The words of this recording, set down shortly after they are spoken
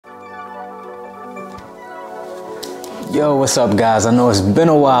Yo, what's up, guys? I know it's been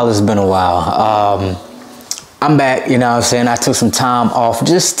a while. I'm back, you know what I'm saying? I took some time off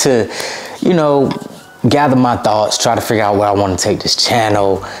just to, gather my thoughts, try to figure out where I want to take this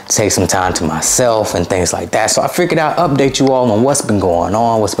channel, take some time to myself and things like that. So I figured I'd update you all on what's been going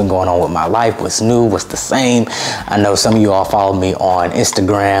on with my life, what's new, what's the same. I know some of you all follow me on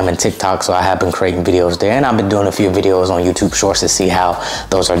Instagram and TikTok, so I have been creating videos there, and I've been doing a few videos on YouTube Shorts to see how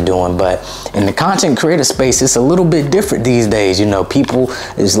those are doing. But in the content creator space, it's a little bit different these days. You know, people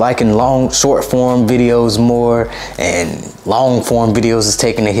is liking short form videos more, and long form videos is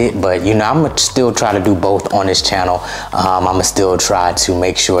taking a hit. But I'm gonna still try to do both on this channel. I'm gonna still try to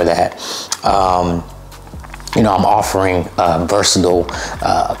make sure that I'm offering versatile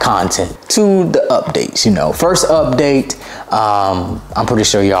content to the updates. First update, I'm pretty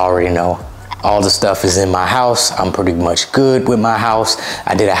sure you already know, all the stuff is in my house. I'm pretty much good with my house.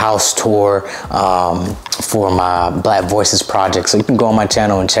 I did a house tour for my Black Voices project, so you can go on my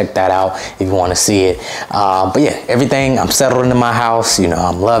channel and check that out if you want to see it. But yeah, everything, I'm settled into my house.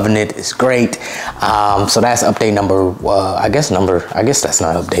 I'm loving it. It's great. So that's update number, I guess that's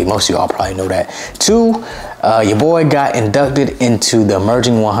not an update. Most of y'all probably know that. 2, your boy got inducted into the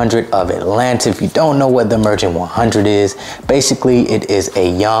Emerging 100 of Atlanta. If you don't know what the Emerging 100 is, basically it is a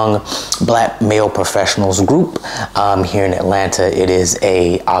young Black male professionals group here in Atlanta. It is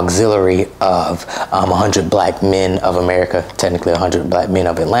a auxiliary of 100 Black Men of America, technically 100 Black Men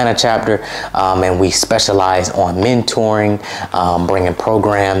of Atlanta chapter, and we specialize on mentoring, bringing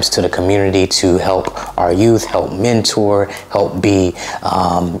programs to the community to help our youth, help mentor, help be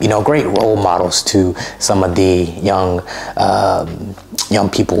great role models to some of the young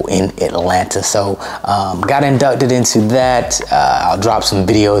people in Atlanta. So got inducted into that. I'll drop some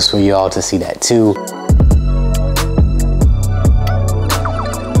videos for you all to see that too.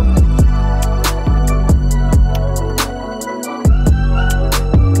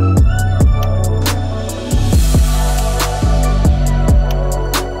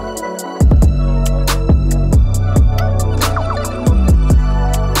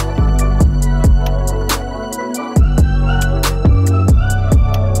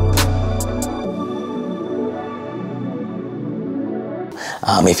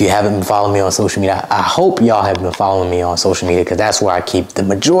 If you haven't been following me on social media, I hope y'all have been following me on social media, because that's where I keep the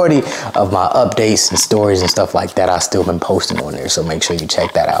majority of my updates and stories and stuff like that. I've still been posting on there, so make sure you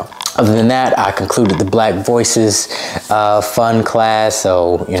check that out. Other than that, I concluded the Black Voices fun class,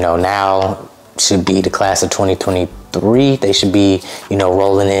 so now should be the class of 2023. They should be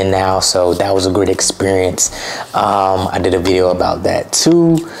rolling in now, so that was a great experience. I did a video about that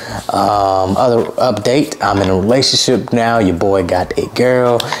too. Other update, I'm in a relationship now. Your boy got a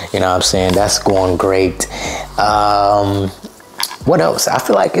girl, what I'm saying? That's going great. What else? I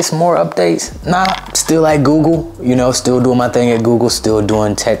feel like it's more updates. Nah, still at Google, still doing my thing at Google, still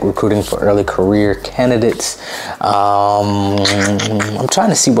doing tech recruiting for early career candidates. I'm trying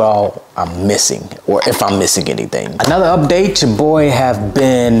to see what all I'm missing, or if I'm missing anything. Another update, your boy have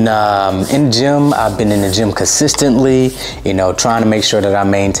been in the gym. I've been in the gym consistently, trying to make sure that I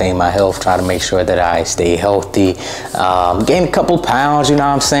maintain my health, try to make sure that I stay healthy. Gained a couple of pounds, what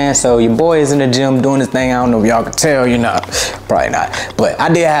I'm saying? So your boy is in the gym doing his thing. I don't know if y'all can tell, probably not. But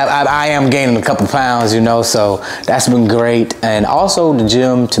I am gaining a couple pounds, so that's been great. And also the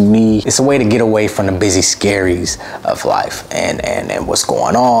gym, to me, it's a way to get away from the busy scaries of life and what's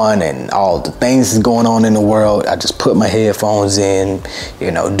going on and all the things that's going on in the world. I just put my headphones in,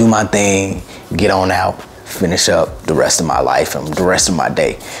 do my thing, get on out, finish up the rest of my life and the rest of my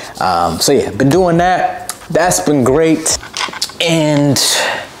day. So yeah, been doing that. That's been great. And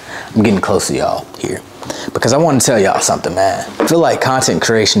I'm getting close to y'all here, because I want to tell y'all something, man. I feel like content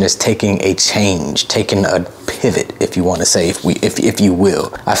creation is taking a change, taking a pivot, if you want to say, if you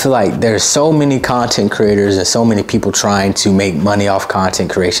will. I feel like there's so many content creators and so many people trying to make money off content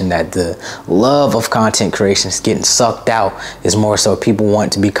creation that the love of content creation is getting sucked out. Is more so people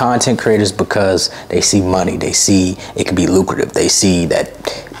want to be content creators because they see money, they see it could be lucrative, they see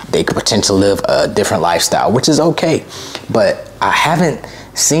that they could potentially live a different lifestyle, which is okay. But I haven't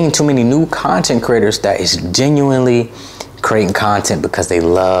seen too many new content creators that is genuinely creating content because they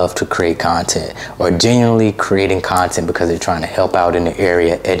love to create content, or genuinely creating content because they're trying to help out in the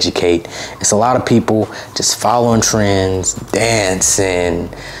area, educate. It's a lot of people just following trends, dancing,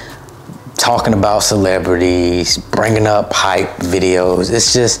 talking about celebrities, bringing up hype videos.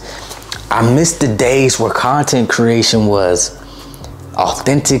 It's just, I miss the days where content creation was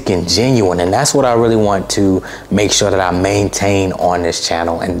authentic and genuine, and that's what I really want to make sure that I maintain on this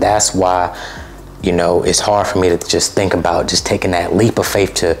channel. And that's why it's hard for me to just think about just taking that leap of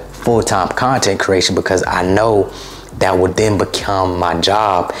faith to full-time content creation, because I know that would then become my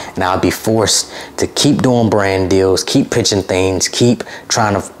job, and I'll be forced to keep doing brand deals, keep pitching things, keep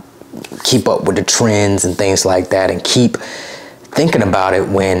trying to keep up with the trends and things like that, and keep thinking about it,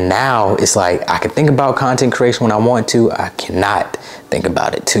 when now it's like I can think about content creation when I want to. I cannot think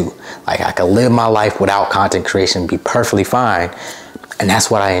about it too. Like, I can live my life without content creation, be perfectly fine, and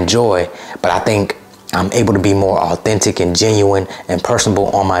that's what I enjoy. But I think I'm able to be more authentic and genuine and personable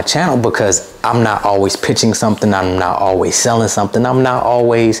on my channel because I'm not always pitching something. I'm not always selling something. I'm not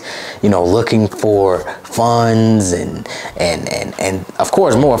always, you know, looking for funds and of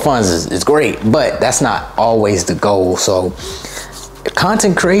course more funds is great, but that's not always the goal. So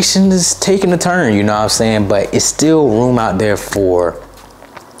content creation is taking a turn, you know what I'm saying? But it's still room out there for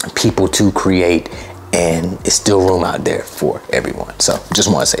people to create, and it's still room out there for everyone. So just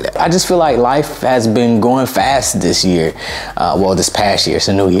want to say that. I just feel like life has been going fast this year. Well, this past year, it's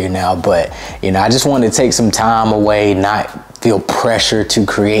a new year now, but you know, I just wanted to take some time away, not feel pressure to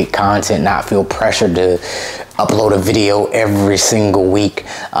create content, not feel pressure to upload a video every single week.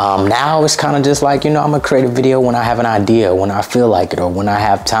 Now it's kind of just like, you know, I'm gonna create a video when I have an idea, when I feel like it, or when I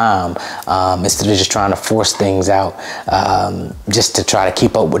have time, instead of just trying to force things out, just to try to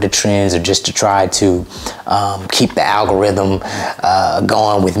keep up with the trends, or just to try to keep the algorithm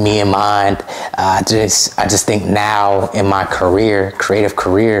going with me in mind. I just think now in my career, creative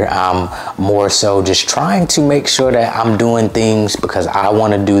career, I'm more so just trying to make sure that I'm doing things because I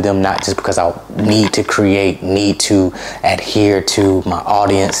want to do them, not just because I need to create, need to adhere to my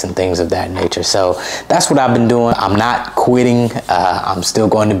audience and things of that nature. So that's what I've been doing. I'm not quitting. I'm still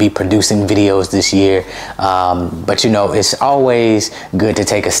going to be producing videos this year. But you know, it's always good to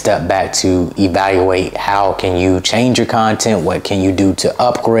take a step back to evaluate how can you change your content, what can you do to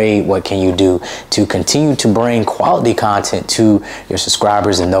upgrade, what can you do to continue to bring quality content to your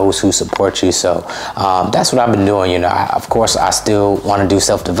subscribers and those who support you. So that's what I've been doing. You know, of course, I still want to do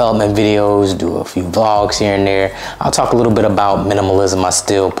self-development videos, do a few vlogs here and there. I'll talk a little bit about minimalism. I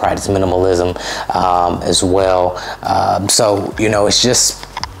still practice minimalism as well. So, you know, it's just,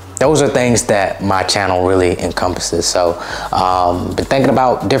 those are things that my channel really encompasses. So been thinking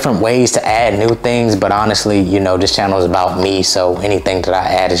about different ways to add new things, but honestly, you know, this channel is about me, so anything that I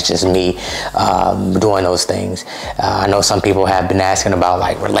add is just me doing those things. I know some people have been asking about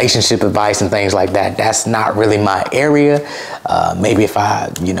like relationship advice and things like that. That's not really my area. Maybe if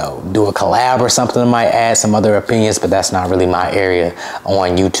I, you know, do a collab or something, I might add some other opinions, but that's not really my area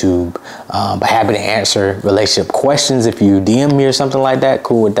on YouTube. But happy to answer relationship questions if you DM me or something like that.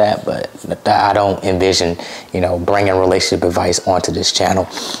 Cool with that. But I don't envision, you know, bringing relationship advice onto this channel.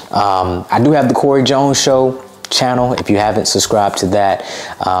 I do have the Corey Jones Show channel. If you haven't subscribed to that,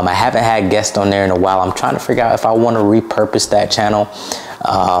 I haven't had guests on there in a while. I'm trying to figure out if I want to repurpose that channel.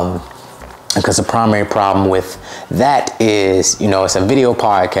 Because the primary problem with that is, you know, it's a video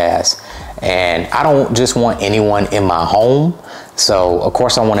podcast, and I don't just want anyone in my home. So of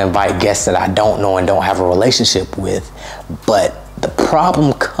course I want to invite guests that I don't know and don't have a relationship with, but the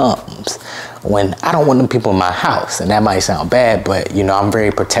problem comes when I don't want them people in my house. And that might sound bad, but you know, I'm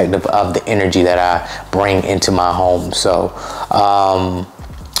very protective of the energy that I bring into my home. So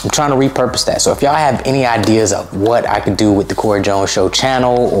I'm trying to repurpose that. So if y'all have any ideas of what I could do with the Corey Jones Show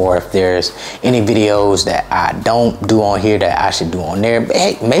channel, or if there's any videos that I don't do on here that I should do on there,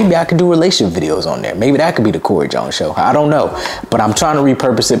 hey, maybe I could do relationship videos on there. Maybe that could be the Corey Jones Show. I don't know, but I'm trying to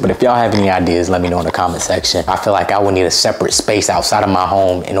repurpose it. But if y'all have any ideas, let me know in the comment section. I feel like I would need a separate space outside of my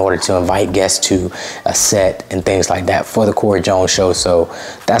home in order to invite guests to a set and things like that for the Corey Jones Show. So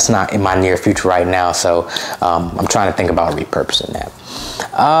that's not in my near future right now. So I'm trying to think about repurposing that.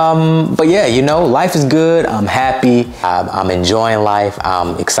 But yeah, you know, life is good. I'm happy. I'm enjoying life.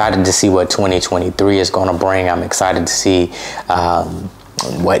 I'm excited to see what 2023 is going to bring. I'm excited to see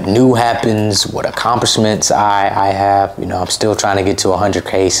what new happens, what accomplishments I have. You know, I'm still trying to get to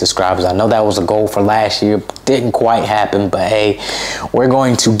 100K subscribers. I know that was a goal for last year. Didn't quite happen, but hey, we're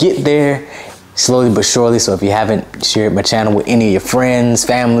going to get there slowly but surely. So if you haven't shared my channel with any of your friends,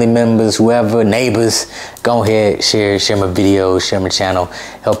 family members, whoever, neighbors, go ahead, share my videos, share my channel,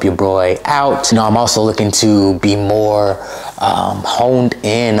 help your boy out. You know, I'm also looking to be more honed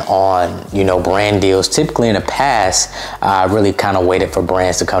in on, you know, brand deals. Typically in the past, I really kind of waited for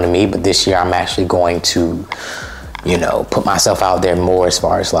brands to come to me, but this year I'm actually going to, you know, put myself out there more as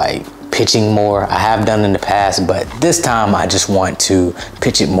far as like pitching more. I have done in the past, but this time I just want to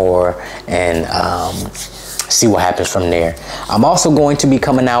pitch it more and see what happens from there. I'm also going to be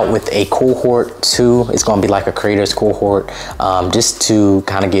coming out with a cohort too. It's going to be like a creators cohort, just to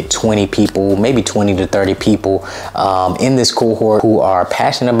kind of get 20 people, maybe 20 to 30 people in this cohort who are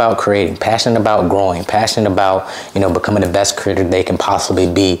passionate about creating, passionate about growing, passionate about, you know, becoming the best creator they can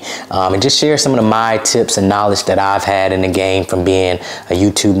possibly be, and just share some of my tips and knowledge that I've had in the game from being a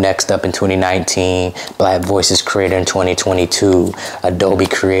YouTube Next Up in 2019, Black Voices creator in 2022, Adobe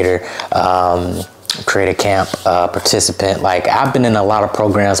creator, Creator Camp participant. Like, I've been in a lot of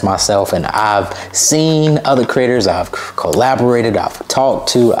programs myself, and I've seen other creators, I've collaborated, I've talked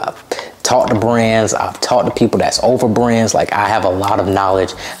to brands, I've talked to people that's over brands. Like, I have a lot of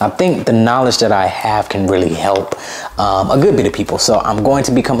knowledge. I think the knowledge that I have can really help a good bit of people. So I'm going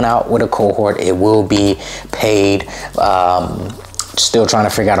to be coming out with a cohort. It will be paid. Still trying to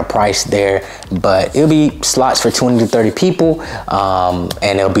figure out a price there, but it'll be slots for 20 to 30 people,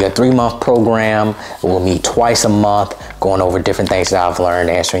 and it'll be a 3-month program. We'll meet twice a month, going over different things that I've learned,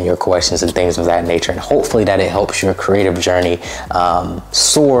 answering your questions and things of that nature, and hopefully that it helps your creative journey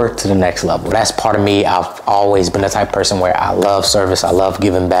soar to the next level. That's part of me. I've always been the type of person where I love service, I love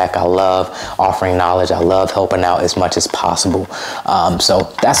giving back, I love offering knowledge, I love helping out as much as possible.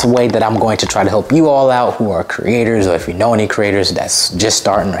 So that's a way that I'm going to try to help you all out who are creators, or if you know any creators that's just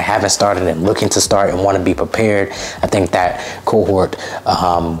starting or haven't started and looking to start and want to be prepared. I think that cohort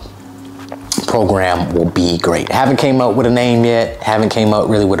program will be great. Haven't came up with a name yet, haven't came up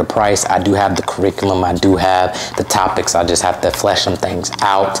really with a price. I do have the curriculum, I do have the topics, I just have to flesh some things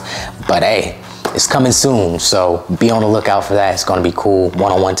out. But hey, it's coming soon, so be on the lookout for that. It's going to be cool.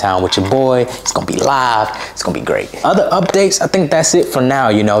 One-on-one time with your boy. It's going to be live. It's going to be great. Other updates, I think that's it for now.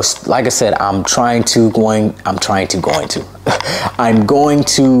 You know, like I said, I'm going to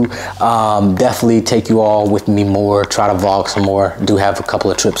definitely take you all with me more, try to vlog some more. Do have a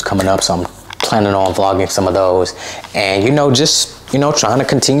couple of trips coming up, so I'm planning on vlogging some of those. And, you know, just, you know, trying to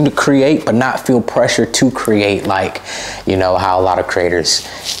continue to create, but not feel pressure to create, like, you know, how a lot of creators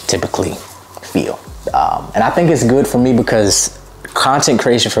typically feel. And I think it's good for me because content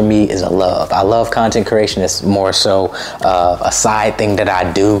creation for me is a love. I love content creation. It's more so a side thing that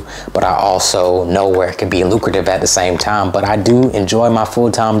I do, but I also know where it can be lucrative at the same time. But I do enjoy my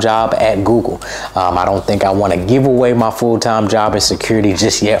full-time job at Google. I don't think I want to give away my full-time job and security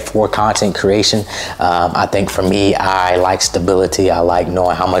just yet for content creation. I think for me, I like stability. I like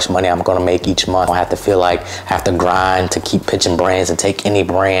knowing how much money I'm going to make each month. I don't have to feel like I have to grind to keep pitching brands and take any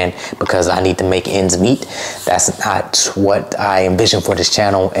brand because I need to make ends meet. That's not what I envision for this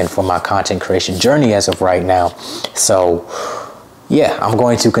channel and for my content creation journey as of right now. So yeah, I'm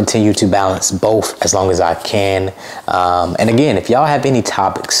going to continue to balance both as long as I can. And again, if y'all have any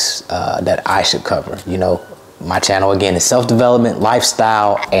topics that I should cover, you know, my channel again is self-development,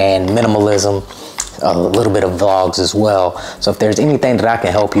 lifestyle, and minimalism. A little bit of vlogs as well. So if there's anything that I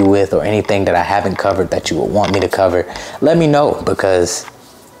can help you with or anything that I haven't covered that you would want me to cover, let me know, because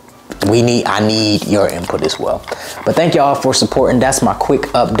I need your input as well. But thank y'all for supporting. That's my quick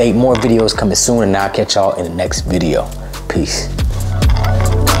update. More videos coming soon, and I'll catch y'all in the next video. Peace.